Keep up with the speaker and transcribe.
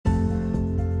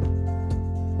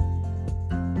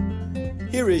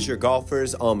Here is your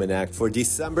Golfer's Almanac for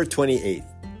December 28th.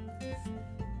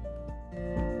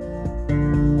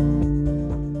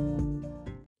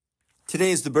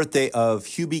 Today is the birthday of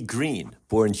Hubie Green,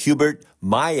 born Hubert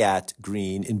Myatt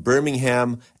Green in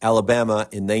Birmingham, Alabama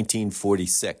in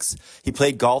 1946. He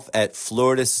played golf at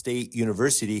Florida State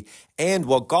University, and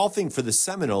while golfing for the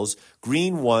Seminoles,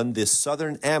 Green won the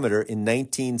Southern Amateur in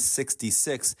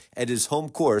 1966 at his home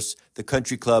course, the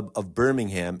Country Club of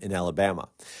Birmingham in Alabama.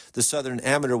 The Southern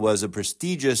Amateur was a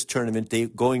prestigious tournament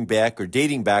dating back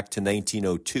to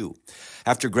 1902.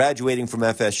 After graduating from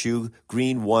FSU,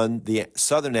 Green won the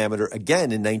Southern Amateur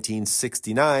again in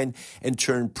 1969 and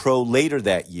turned pro later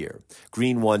that year.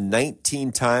 Green won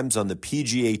 19 times on the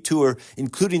PGA Tour,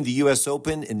 including the U.S.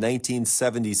 Open in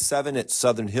 1977 at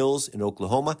Southern Hills in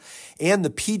Oklahoma and the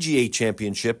PGA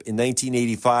Championship in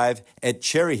 1985 at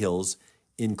Cherry Hills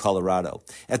in Colorado.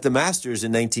 At the Masters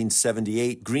in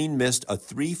 1978, Green missed a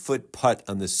 3-foot putt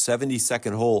on the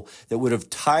 72nd hole that would have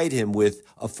tied him with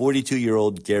a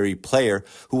 42-year-old Gary Player,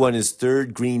 who won his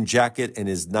third green jacket and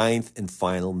his 9th and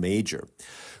final major.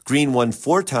 Green won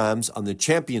 4 times on the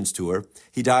Champions Tour.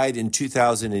 He died in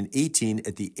 2018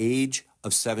 at the age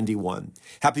of 71.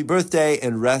 Happy birthday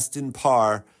and rest in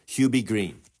par, Hubie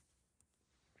Green.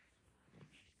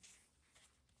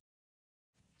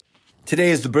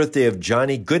 Today is the birthday of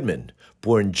Johnny Goodman,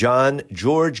 born John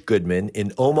George Goodman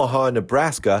in Omaha,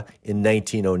 Nebraska in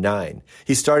 1909.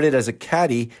 He started as a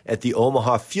caddy at the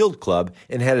Omaha Field Club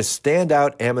and had a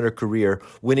standout amateur career,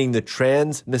 winning the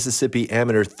Trans-Mississippi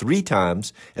Amateur 3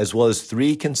 times, as well as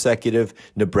 3 consecutive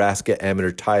Nebraska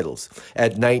Amateur titles.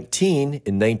 At 19, in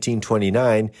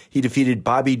 1929, he defeated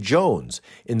Bobby Jones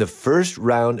in the first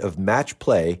round of match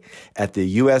play at the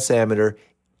U.S. Amateur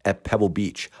at Pebble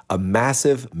Beach, a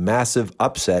massive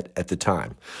upset at the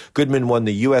time. Goodman won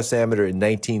the U.S. Amateur in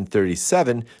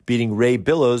 1937, beating Ray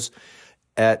Billows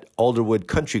at Alderwood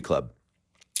Country Club,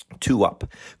 2-up.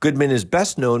 Goodman is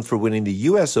best known for winning the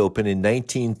U.S. Open in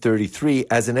 1933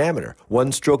 as an amateur,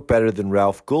 1 stroke better than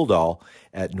Ralph Guldahl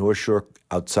at North Shore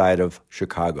outside of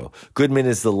Chicago. Goodman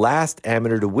is the last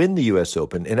amateur to win the U.S.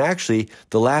 Open, and actually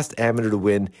the last amateur to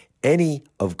win any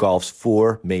of golf's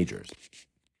 4 majors.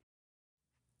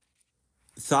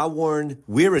 Thaworn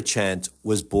Wirachant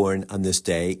was born on this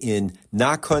day in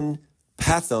Nakhon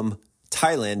Pathom,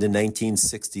 Thailand in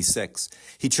 1966.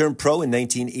 He turned pro in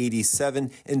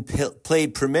 1987 and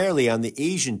played primarily on the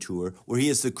Asian Tour, where he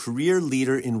is the career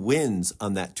leader in wins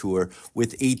on that tour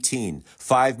with 18,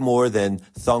 5 more than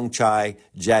Thongchai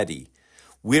Jadi.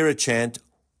 Wirachant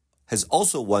has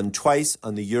also won twice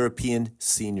on the European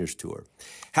Seniors Tour.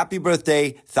 Happy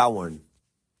birthday, Thaworn.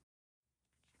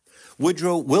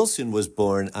 Woodrow Wilson was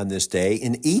born on this day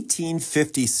in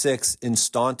 1856 in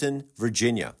Staunton,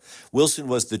 Virginia. Wilson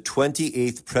was the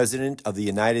 28th President of the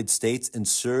United States and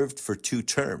served for 2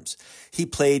 terms. He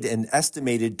played an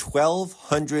estimated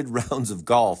 1,200 rounds of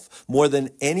golf, more than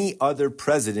any other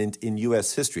president in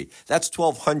U.S. history. That's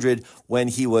 1,200 when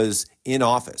he was in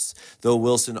office, though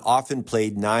Wilson often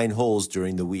played 9 holes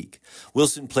during the week.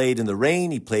 Wilson played in the rain,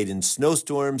 he played in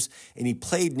snowstorms, and he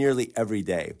played nearly every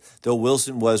day, though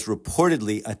Wilson was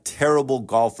reportedly a terrible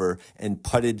golfer and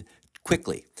putted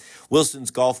quickly.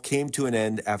 Wilson's golf came to an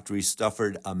end after he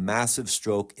suffered a massive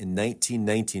stroke in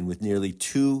 1919 with nearly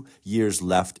 2 years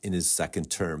left in his second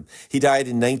term. He died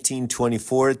in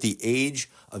 1924 at the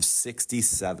age of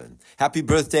 67. Happy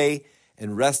birthday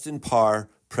and rest in par,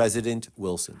 President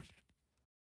Wilson.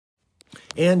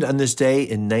 And on this day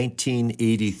in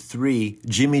 1983,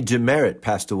 Jimmy Demaret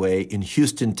passed away in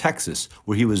Houston, Texas,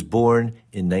 where he was born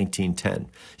in 1910.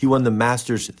 He won the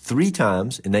Masters 3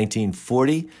 times in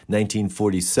 1940,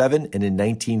 1947, and in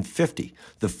 1950,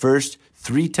 the first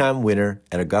 3-time winner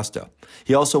at Augusta.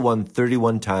 He also won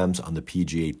 31 times on the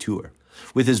PGA Tour.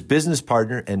 With his business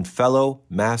partner and fellow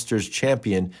Masters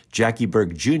champion Jackie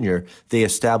Burke Jr., they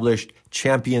established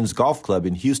Champions Golf Club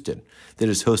in Houston that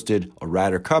has hosted a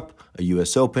Ryder Cup, a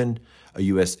U.S. Open, a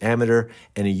U.S. Amateur,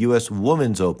 and a U.S.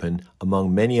 Women's Open,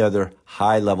 among many other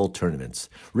high-level tournaments.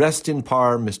 Rest in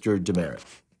par, Mr. Demaret.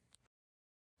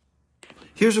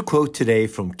 Here's a quote today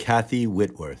from Kathy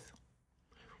Whitworth.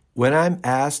 When I'm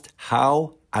asked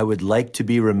how I would like to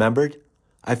be remembered,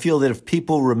 I feel that if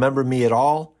people remember me at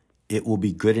all, it will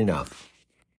be good enough.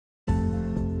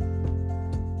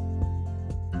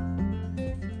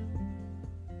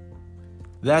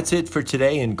 That's it for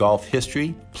today in golf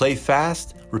history. Play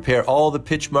fast, repair all the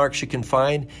pitch marks you can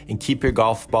find, and keep your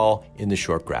golf ball in the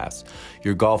short grass.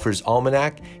 Your Golfer's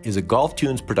Almanac is a Golf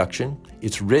Tunes production.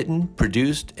 It's written,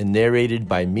 produced, and narrated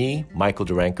by me, Michael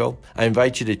Duranko. I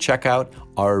invite you to check out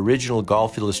our original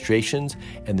golf illustrations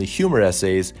and the humor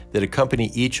essays that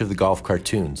accompany each of the golf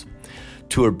cartoons.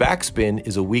 Tour Backspin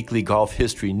is a weekly golf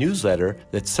history newsletter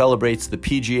that celebrates the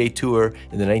PGA Tour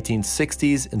in the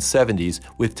 1960s and 70s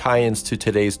with tie-ins to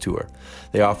today's tour.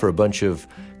 They offer a bunch of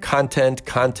content,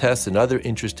 contests, and other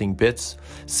interesting bits.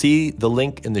 See the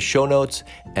link in the show notes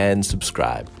and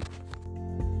subscribe.